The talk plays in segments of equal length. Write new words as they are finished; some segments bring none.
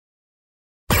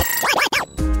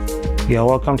You're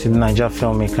welcome to the Niger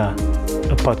Filmmaker,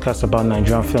 a podcast about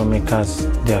Nigerian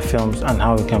filmmakers, their films, and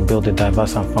how we can build a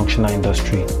diverse and functional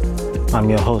industry. I'm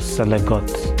your host, Sele.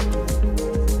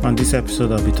 On this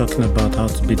episode, I'll be talking about how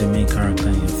to be the main character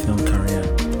in your film career.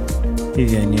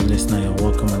 If you're a new listener, you're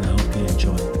welcome and I hope you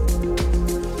enjoy.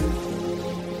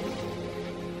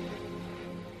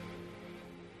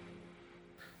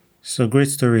 So great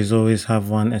stories always have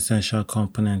one essential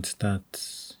component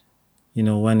that,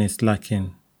 when it's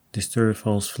lacking, the story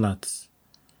falls flat.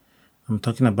 I'm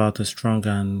talking about a strong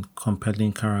and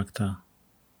compelling character.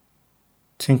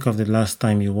 Think of the last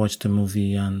time you watched a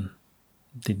movie and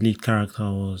the lead character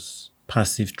was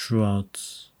passive throughout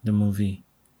the movie.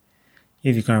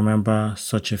 If you can remember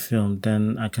such a film,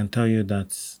 then I can tell you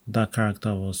that that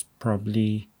character was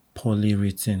probably poorly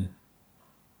written.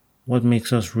 What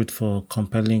makes us root for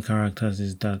compelling characters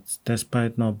is that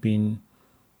despite not being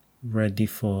ready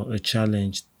for a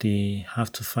challenge, they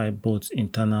have to fight both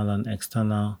internal and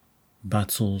external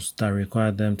battles that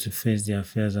require them to face their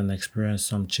fears and experience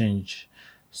some change,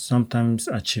 sometimes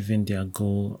achieving their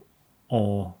goal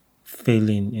or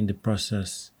failing in the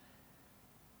process.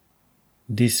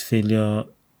 This failure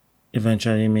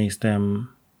eventually makes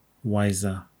them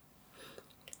wiser.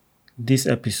 This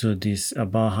episode is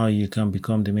about how you can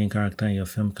become the main character in your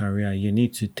film career. You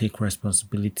need to take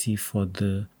responsibility for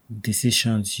the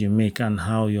decisions you make and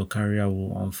how your career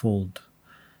will unfold.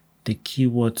 The key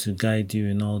word to guide you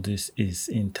in all this is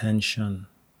intention.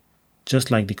 Just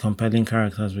like the compelling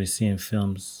characters we see in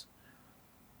films,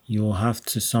 you will have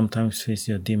to sometimes face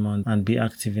your demons and be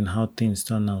active in how things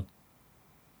turn out.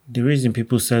 The reason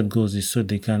people set goals is so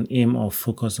they can aim or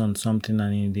focus on something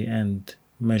and in the end,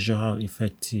 measure how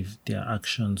effective their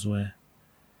actions were.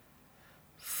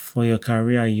 For your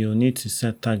career, you need to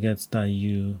set targets that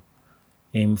you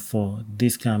aim for.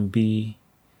 This can be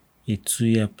a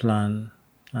 2-year plan,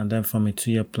 and then from a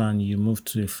 2-year plan, you move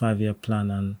to a 5-year plan,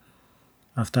 and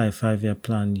after a 5-year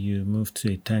plan, you move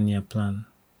to a 10-year plan.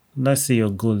 Let's say your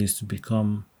goal is to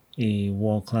become a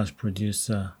world-class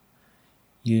producer.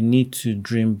 You need to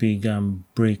dream big and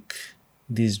break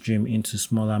this dream into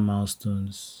smaller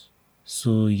milestones.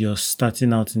 So you're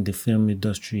starting out in the film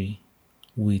industry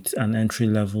with an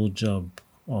entry-level job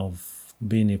of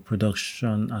being a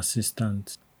production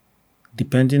assistant.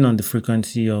 Depending on the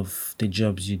frequency of the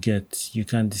jobs you get, you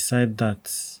can decide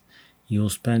that you'll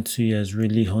spend 2 years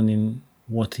really honing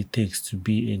what it takes to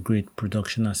be a great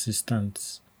production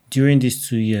assistant. During these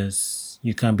 2 years,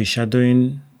 you can be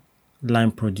shadowing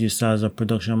line producers or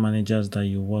production managers that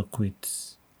you work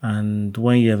with. And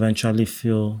when you eventually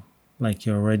feel like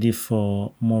you're ready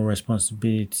for more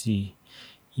responsibility,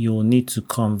 you'll need to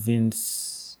convince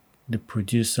the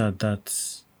producer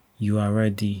that you are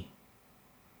ready.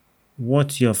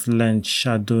 What you've learned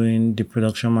shadowing the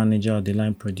production manager or the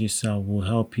line producer will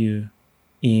help you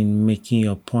in making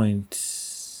your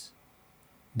points.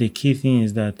 The key thing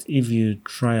is that if you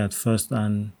try at first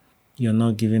and you're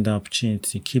not given the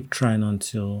opportunity, keep trying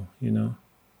until, you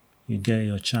get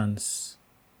your chance.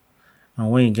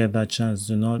 And when you get that chance,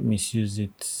 do not misuse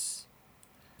it.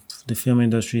 The film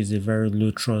industry is a very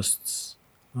low trust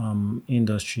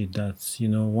industry that,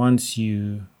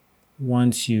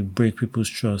 once you break people's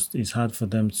trust, it's hard for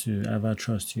them to ever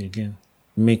trust you again.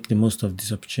 Make the most of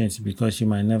this opportunity because you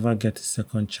might never get a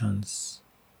second chance.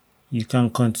 You can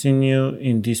continue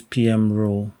in this PM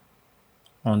role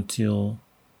until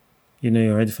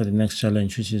you're ready for the next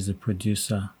challenge, which is the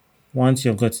producer. Once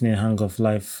you've gotten a hang of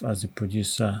life as a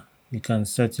producer, you can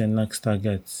set your next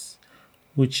targets,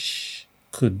 which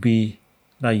could be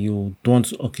that you want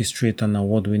to orchestrate an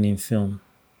award-winning film.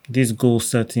 This goal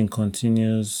setting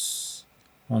continues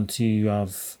until you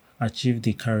have achieved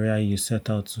the career you set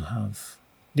out to have.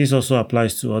 This also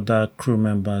applies to other crew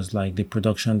members like the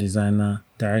production designer,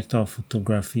 director of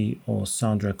photography, or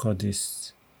sound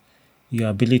recordist.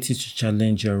 Your ability to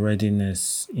challenge your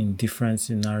readiness in different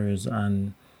scenarios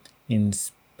and in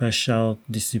special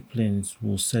disciplines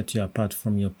will set you apart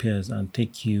from your peers and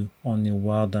take you on a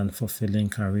wild and fulfilling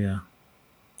career.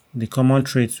 The common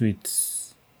trait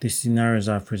with the scenarios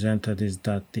I've presented is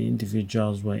that the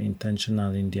individuals were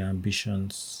intentional in their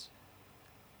ambitions.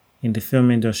 In the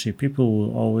film industry, people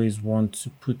will always want to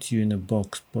put you in a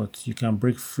box, but you can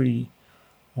break free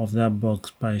of that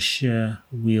box by sheer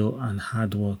will and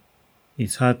hard work.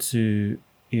 It's hard to,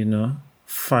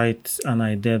 fight an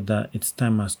idea that its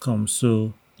time has come.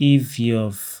 So if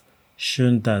you've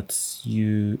shown that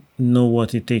you know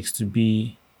what it takes to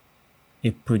be a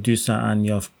producer and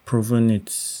you've proven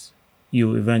it,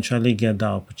 you eventually get that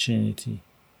opportunity.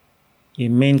 A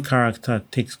main character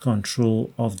takes control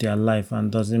of their life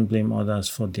and doesn't blame others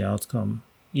for the outcome.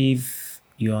 If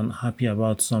you're unhappy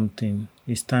about something,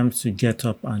 it's time to get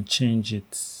up and change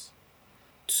it.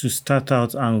 To start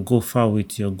out and go far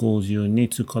with your goals, you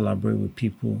need to collaborate with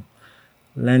people.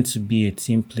 Learn to be a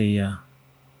team player.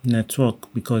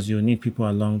 Network, because you'll need people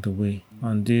along the way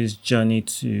on this journey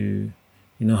to,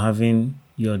 having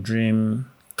your dream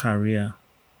career.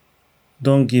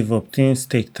 Don't give up. Things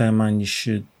take time and you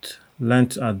should learn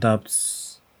to adapt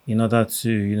in order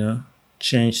to,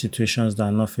 change situations that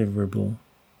are not favorable.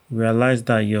 Realize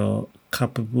that you're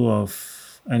capable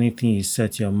of anything you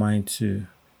set your mind to.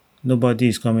 Nobody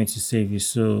is coming to save you.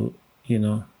 So,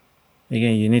 again,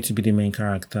 you need to be the main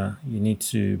character. You need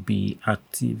to be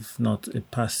active, not a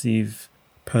passive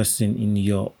person in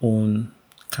your own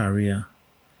career.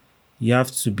 You have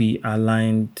to be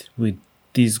aligned with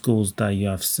these goals that you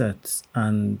have set,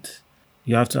 and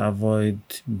you have to avoid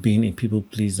being a people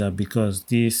pleaser, because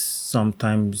this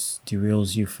sometimes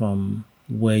derails you from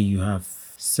where you have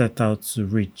set out to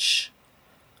reach.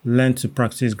 Learn to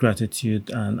practice gratitude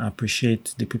and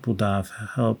appreciate the people that have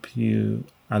helped you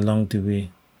along the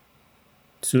way.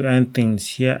 To end things,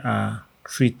 here are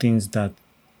 3 things that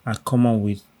are common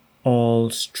with all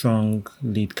strong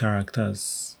lead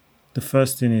characters. The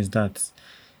first thing is that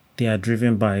they are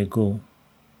driven by a goal.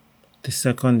 The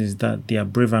second is that they are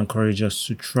brave and courageous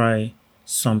to try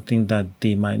something that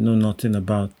they might know nothing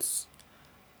about.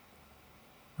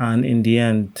 And in the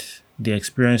end, the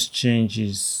experience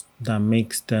changes that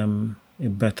makes them a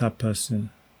better person.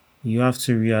 You have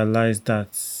to realize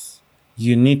that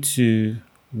you need to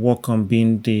work on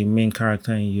being the main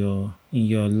character in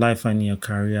your life and in your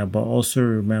career, but also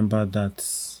remember that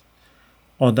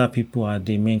other people are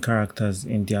the main characters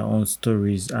in their own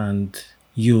stories, and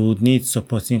you need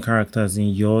supporting characters in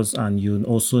yours, and you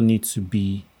also need to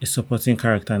be a supporting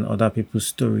character in other people's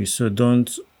stories. So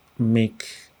don't make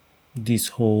this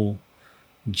whole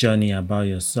journey about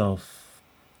yourself.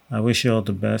 I wish you all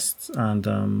the best,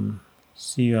 and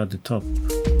see you at the top.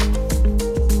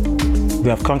 We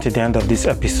have come to the end of this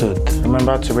episode.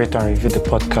 Remember to rate and review the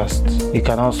podcast. You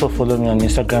can also follow me on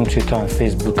Instagram, Twitter, and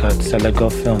Facebook at Sele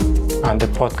Film, and the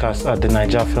podcast at the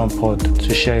Niger Film Pod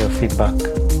to share your feedback.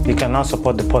 You can now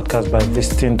support the podcast by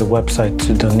visiting the website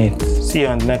to donate. See you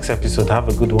on the next episode. Have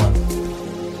a good one.